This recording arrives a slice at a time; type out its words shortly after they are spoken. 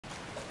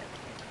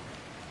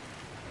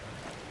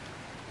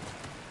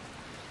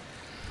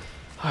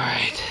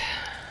Alright.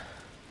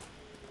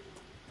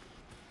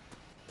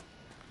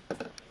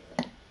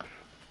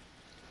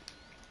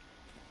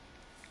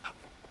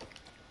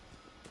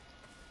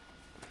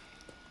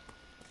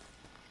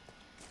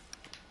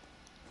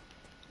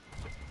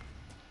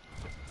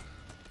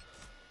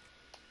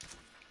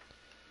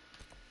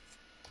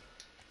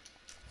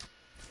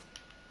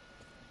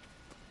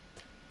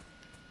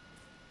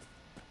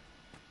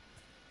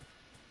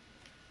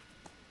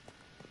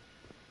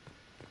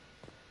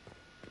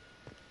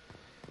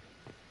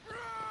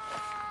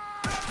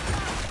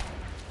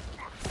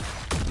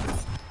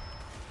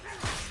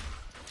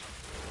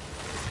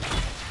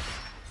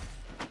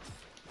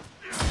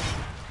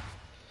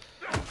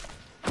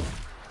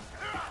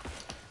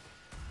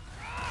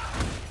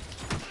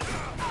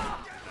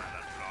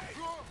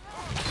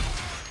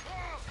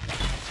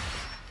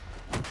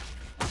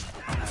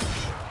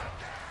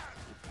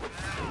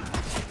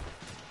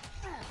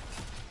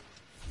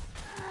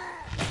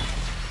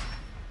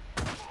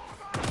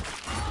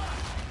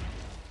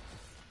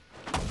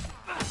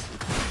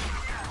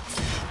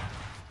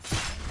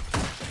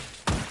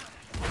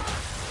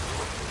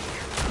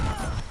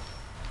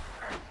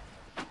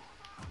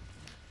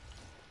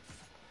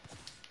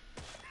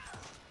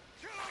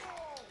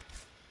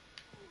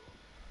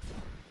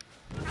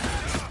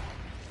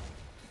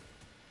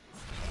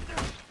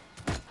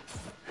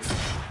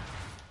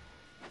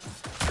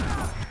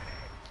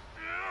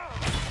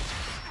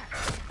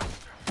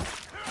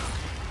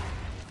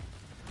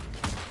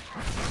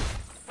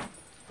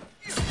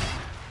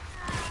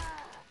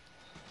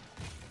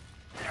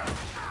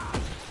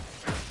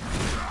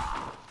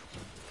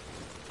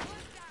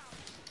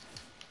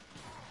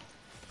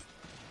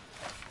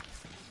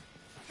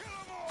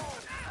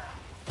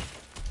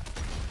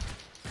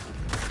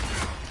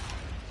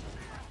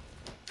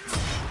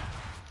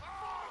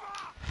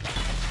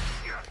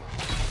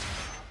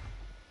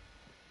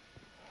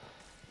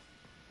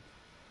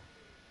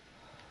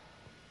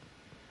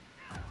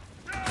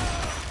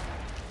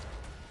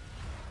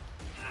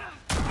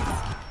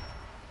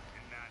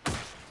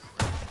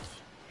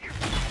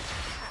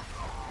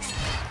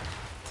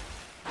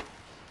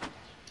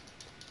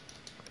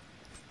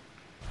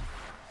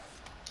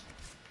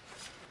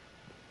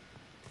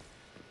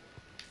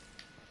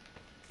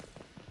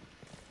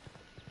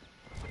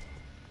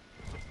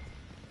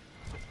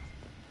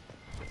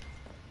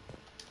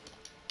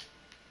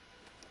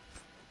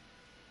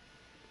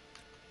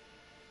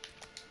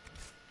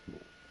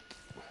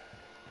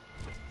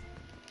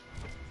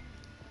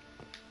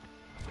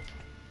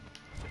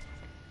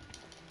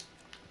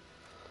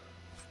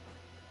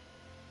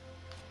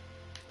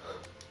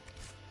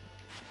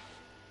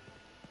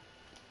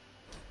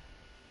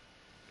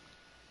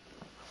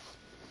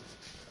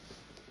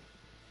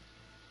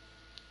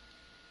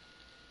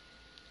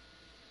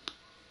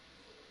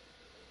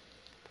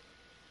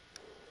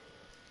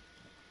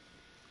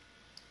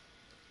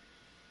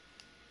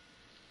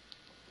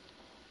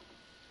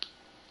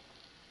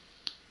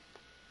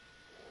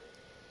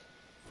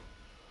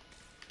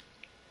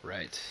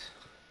 Right.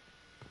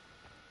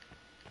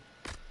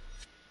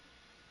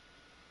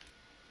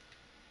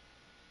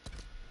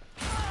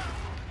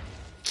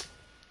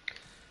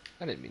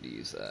 I didn't mean to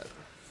use that.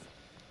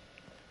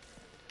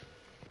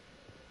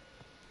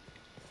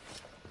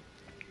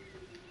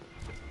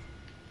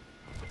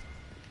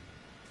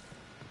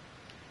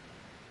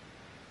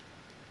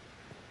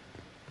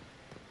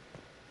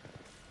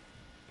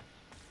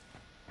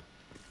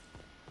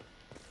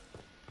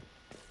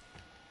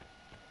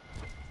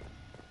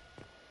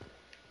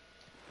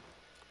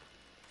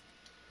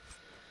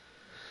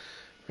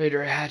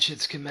 Raider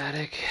hatchet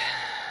schematic.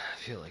 I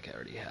feel like I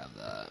already have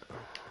that.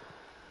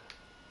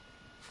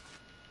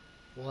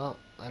 Well,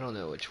 I don't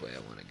know which way I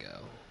want to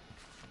go.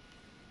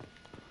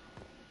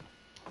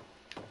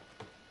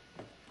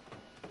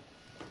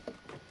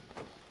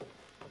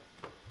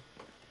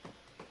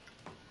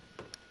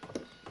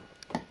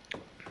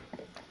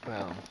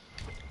 Well.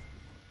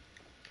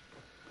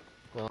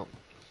 Well.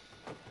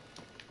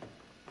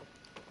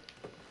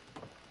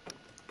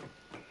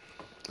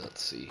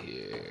 Let's see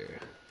here.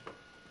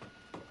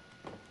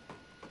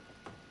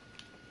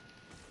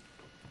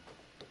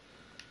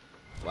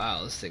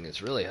 Wow, this thing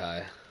is really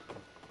high.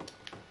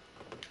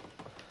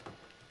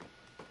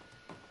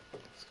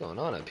 What's going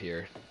on up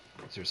here?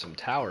 These are some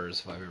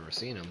towers if I've ever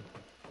seen them.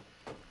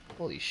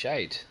 Holy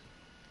shite.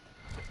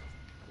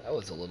 That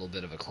was a little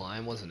bit of a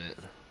climb, wasn't it?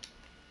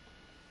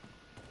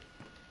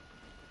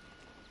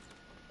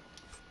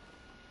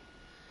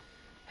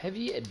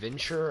 Heavy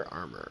adventure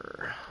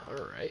armor.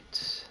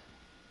 Alright.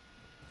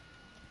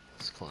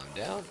 Let's climb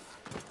down.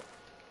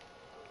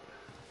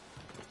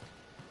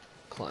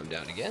 Climb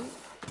down again.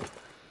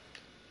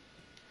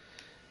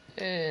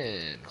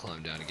 And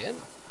climb down again.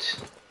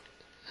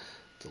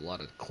 It's a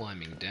lot of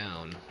climbing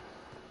down.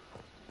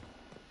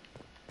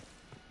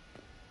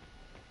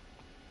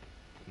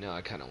 Now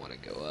I kind of want to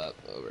go up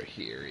over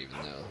here, even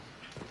though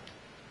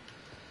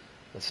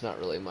that's not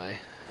really my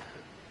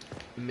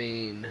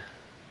main...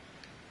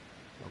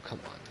 Oh, come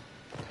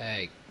on.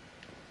 Hey.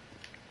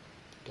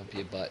 Don't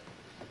be a butt.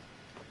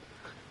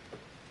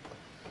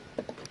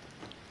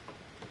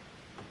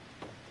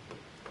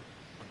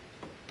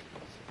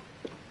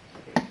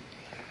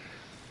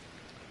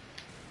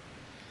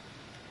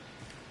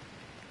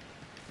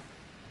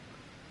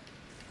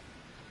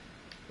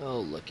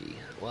 Oh, looky.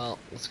 Well,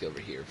 let's go over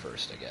here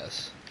first, I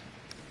guess.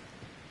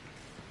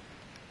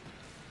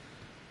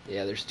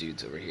 Yeah, there's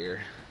dudes over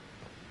here.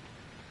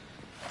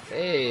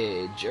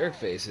 Hey, jerk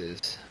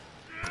faces.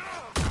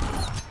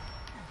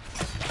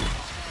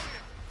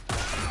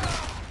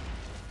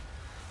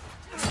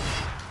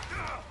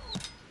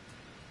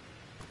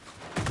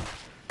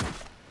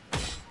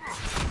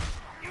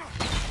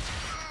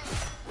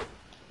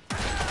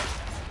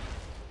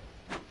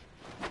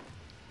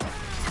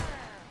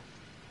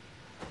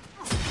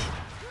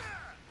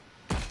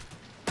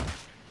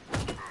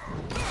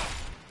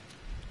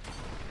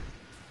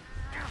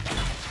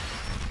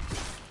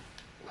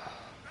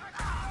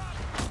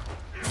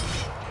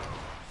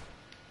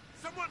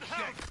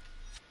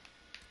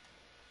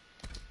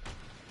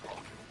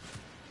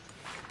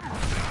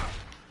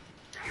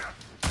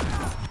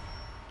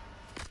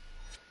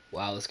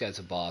 Wow, this guy's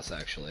a boss,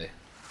 actually.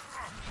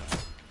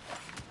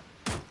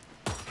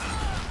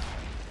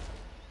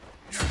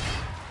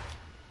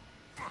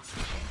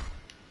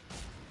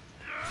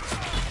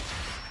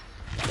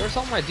 Where's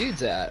all my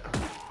dudes at?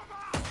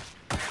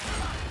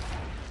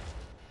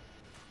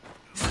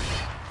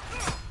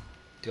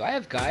 Do I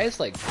have guys,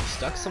 like,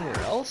 stuck somewhere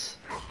else?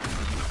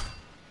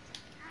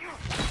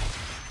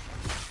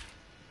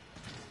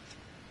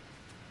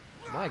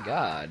 My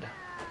god.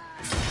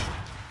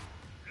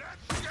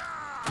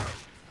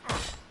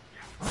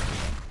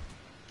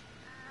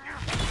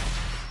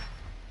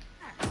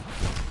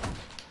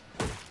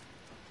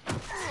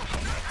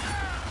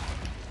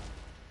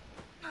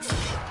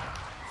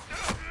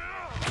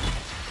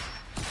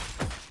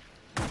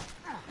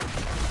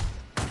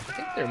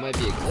 There might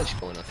be a glitch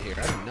going on here.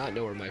 I do not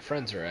know where my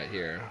friends are at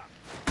here.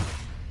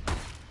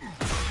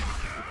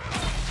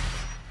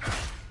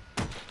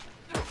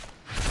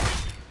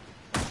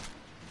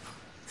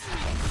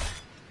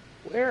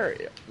 Where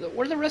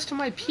are the rest of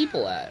my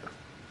people at?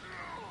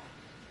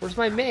 Where's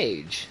my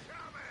mage?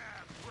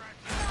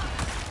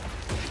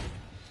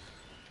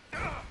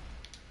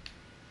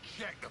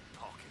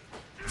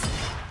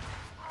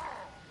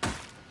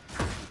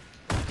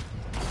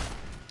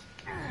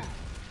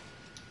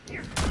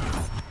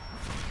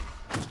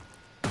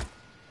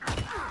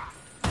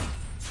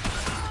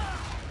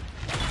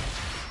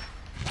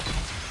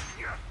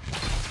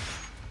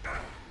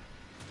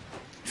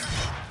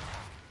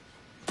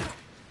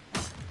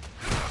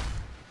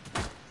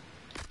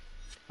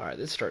 Alright,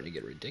 this is starting to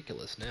get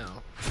ridiculous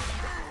now.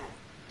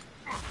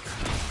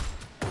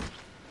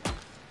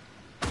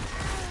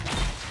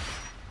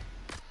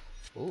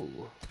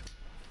 Ooh.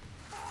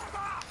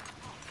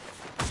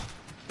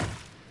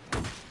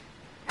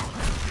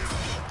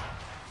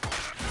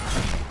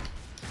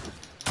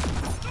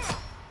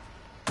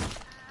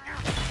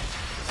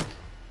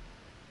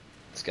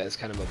 This guy's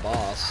kind of a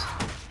boss.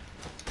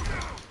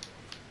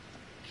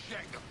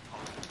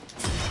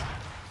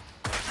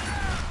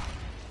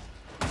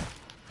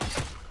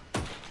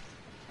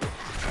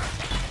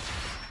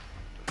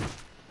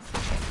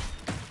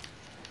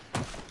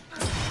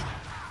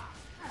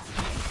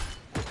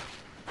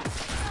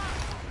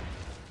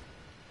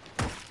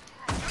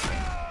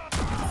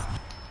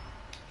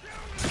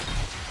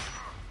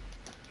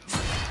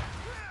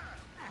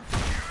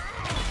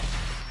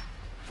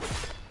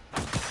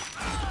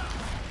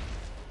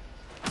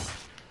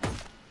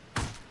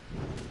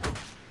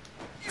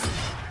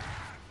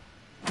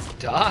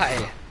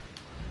 Die!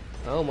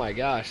 Oh my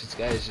gosh, this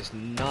guy is just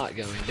not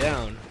going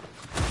down.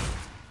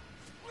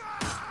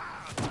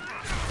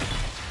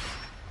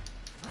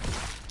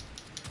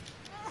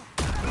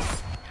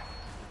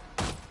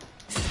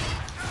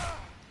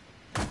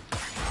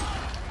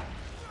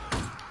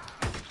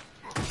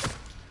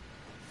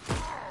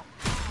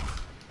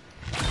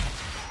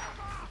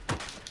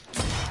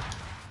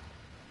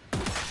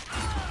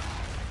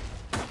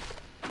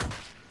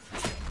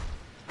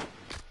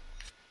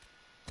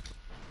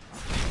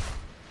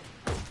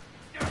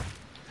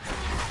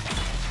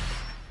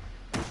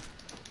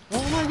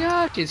 Oh my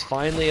gosh, he's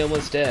finally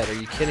almost dead. Are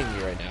you kidding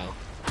me right now?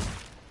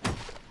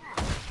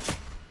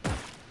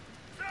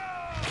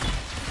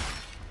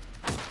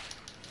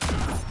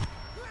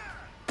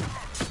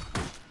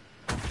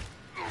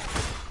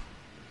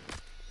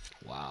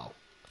 Wow.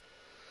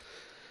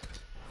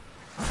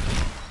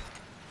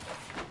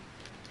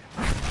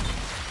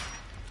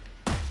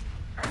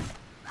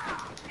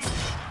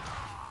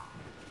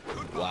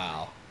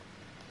 Wow.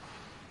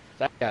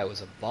 That guy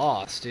was a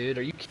boss, dude.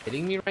 Are you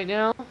kidding me right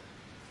now?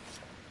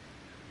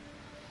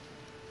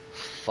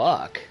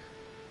 Fuck.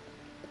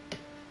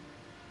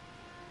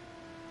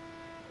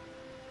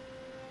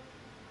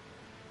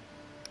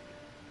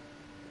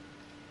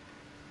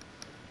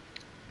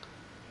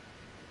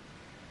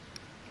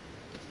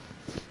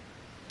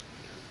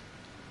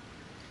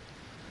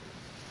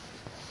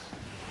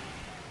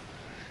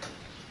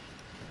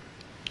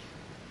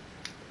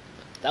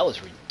 That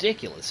was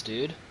ridiculous,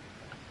 dude.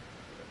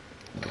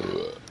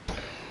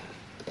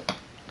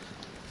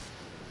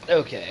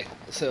 Okay,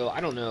 so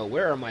I don't know,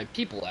 where are my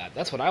people at?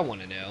 That's what I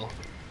want to know.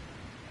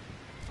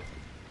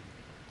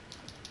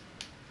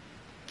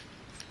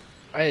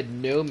 I had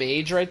no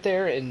mage right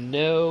there and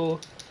no,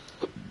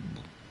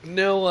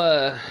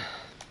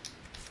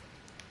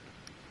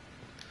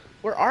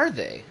 where are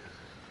they?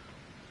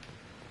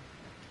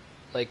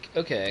 Like,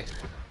 okay.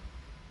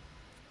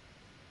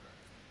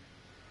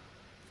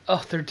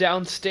 Oh, they're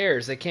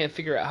downstairs. They can't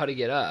figure out how to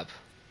get up.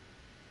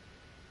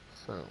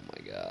 Oh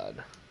my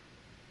god.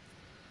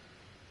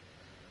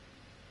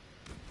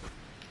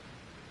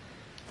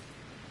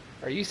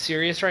 Are you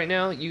serious right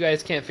now? You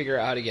guys can't figure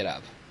out how to get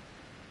up.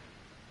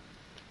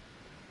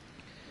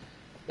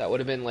 That would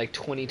have been like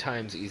 20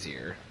 times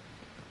easier.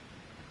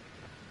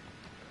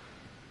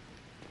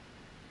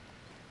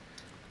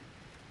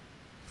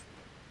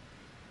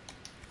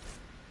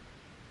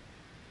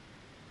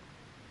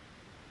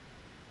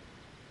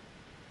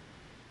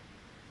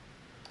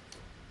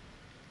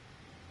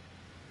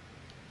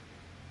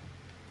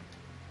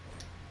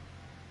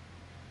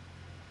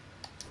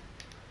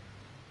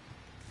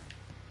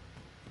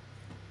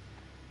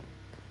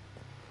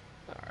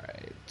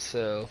 Alright,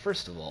 so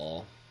first of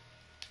all,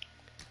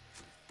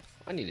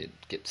 I need to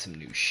get some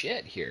new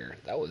shit here.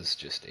 That was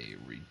just a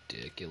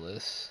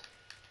ridiculous.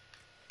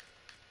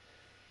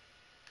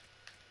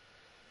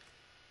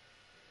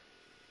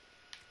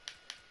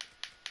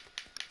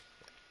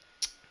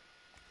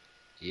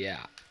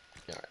 Yeah.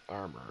 Alright,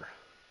 armor.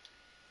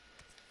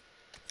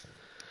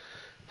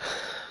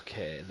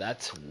 Okay,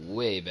 that's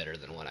way better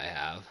than what I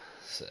have.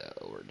 So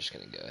we're just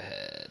gonna go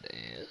ahead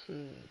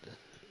and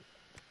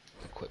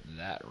equip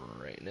that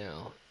right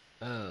now.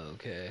 Oh,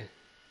 okay.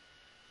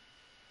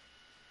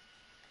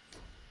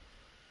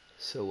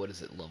 So what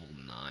is it, level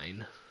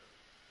 9?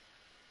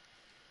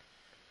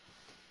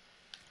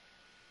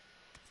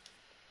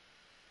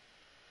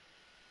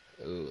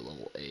 Ooh,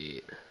 level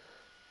 8.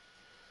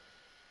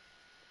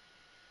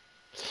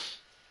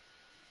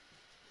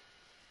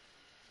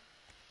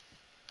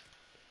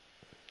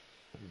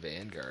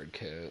 Vanguard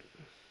coat.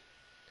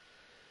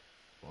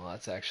 Well,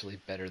 that's actually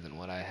better than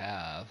what I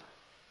have.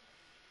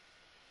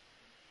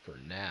 For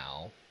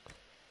now.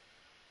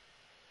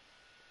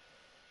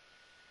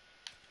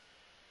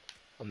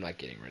 I'm not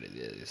getting rid of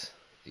these.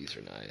 These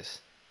are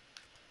nice.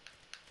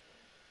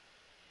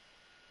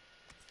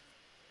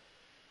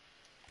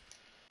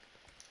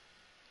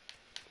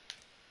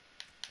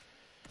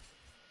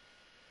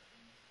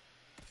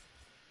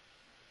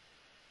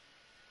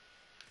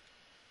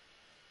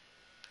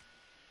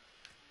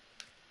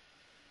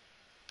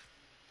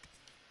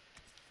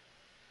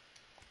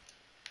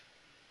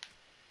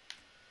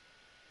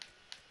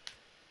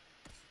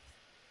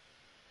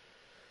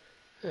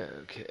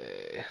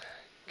 Okay.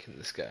 Can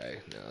this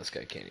guy... No, this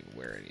guy can't even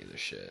wear any of this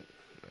shit.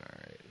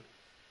 Alright.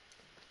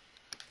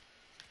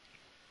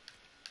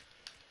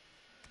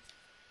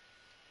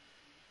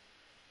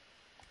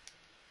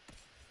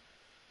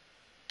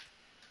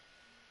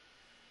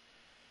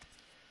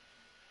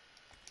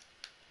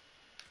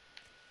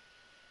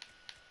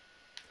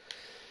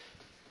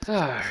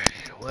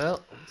 Alright,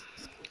 well,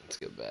 let's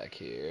go back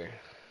here.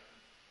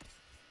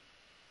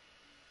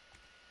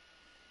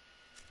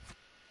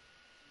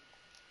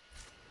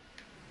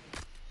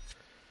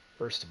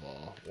 First of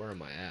all, where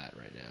am I at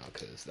right now?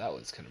 Because that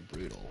was kind of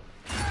brutal.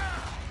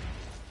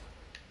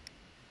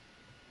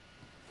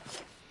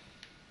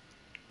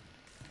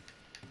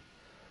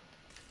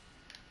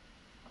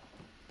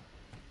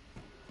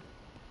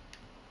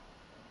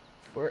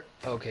 Where?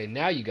 Okay,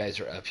 now you guys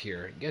are up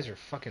here. You guys are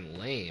fucking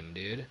lame,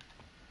 dude.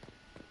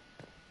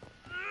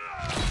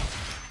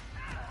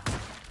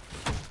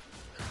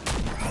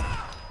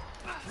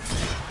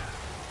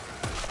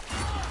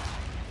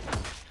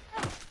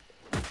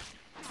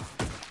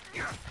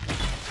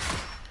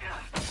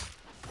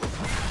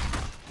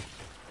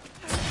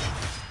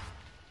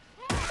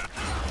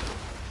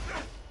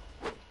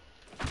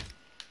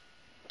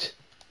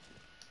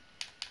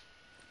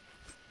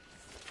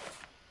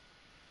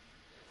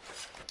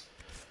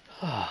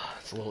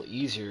 It's a little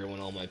easier when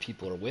all my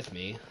people are with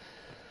me.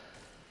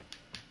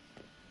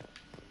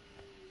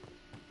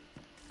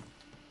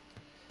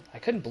 I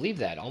couldn't believe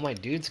that. All my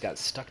dudes got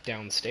stuck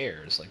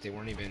downstairs. Like, they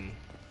weren't even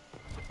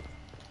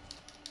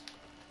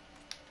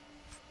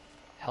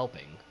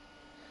helping.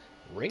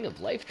 Ring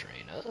of Life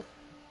Drain, huh?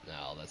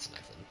 No, that's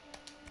nothing.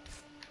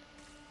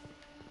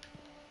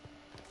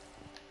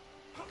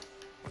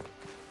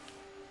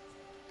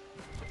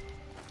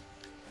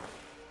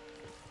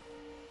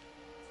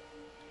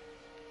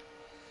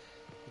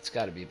 It's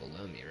got to be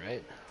below me,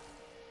 right?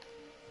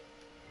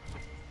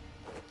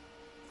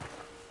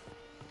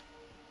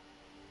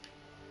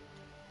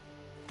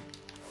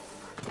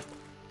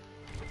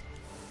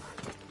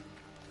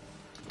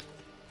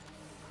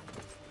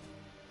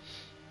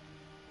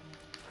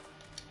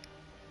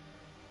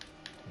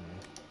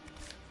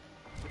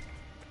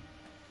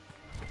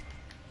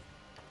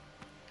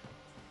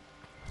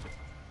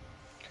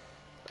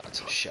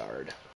 That's a shard.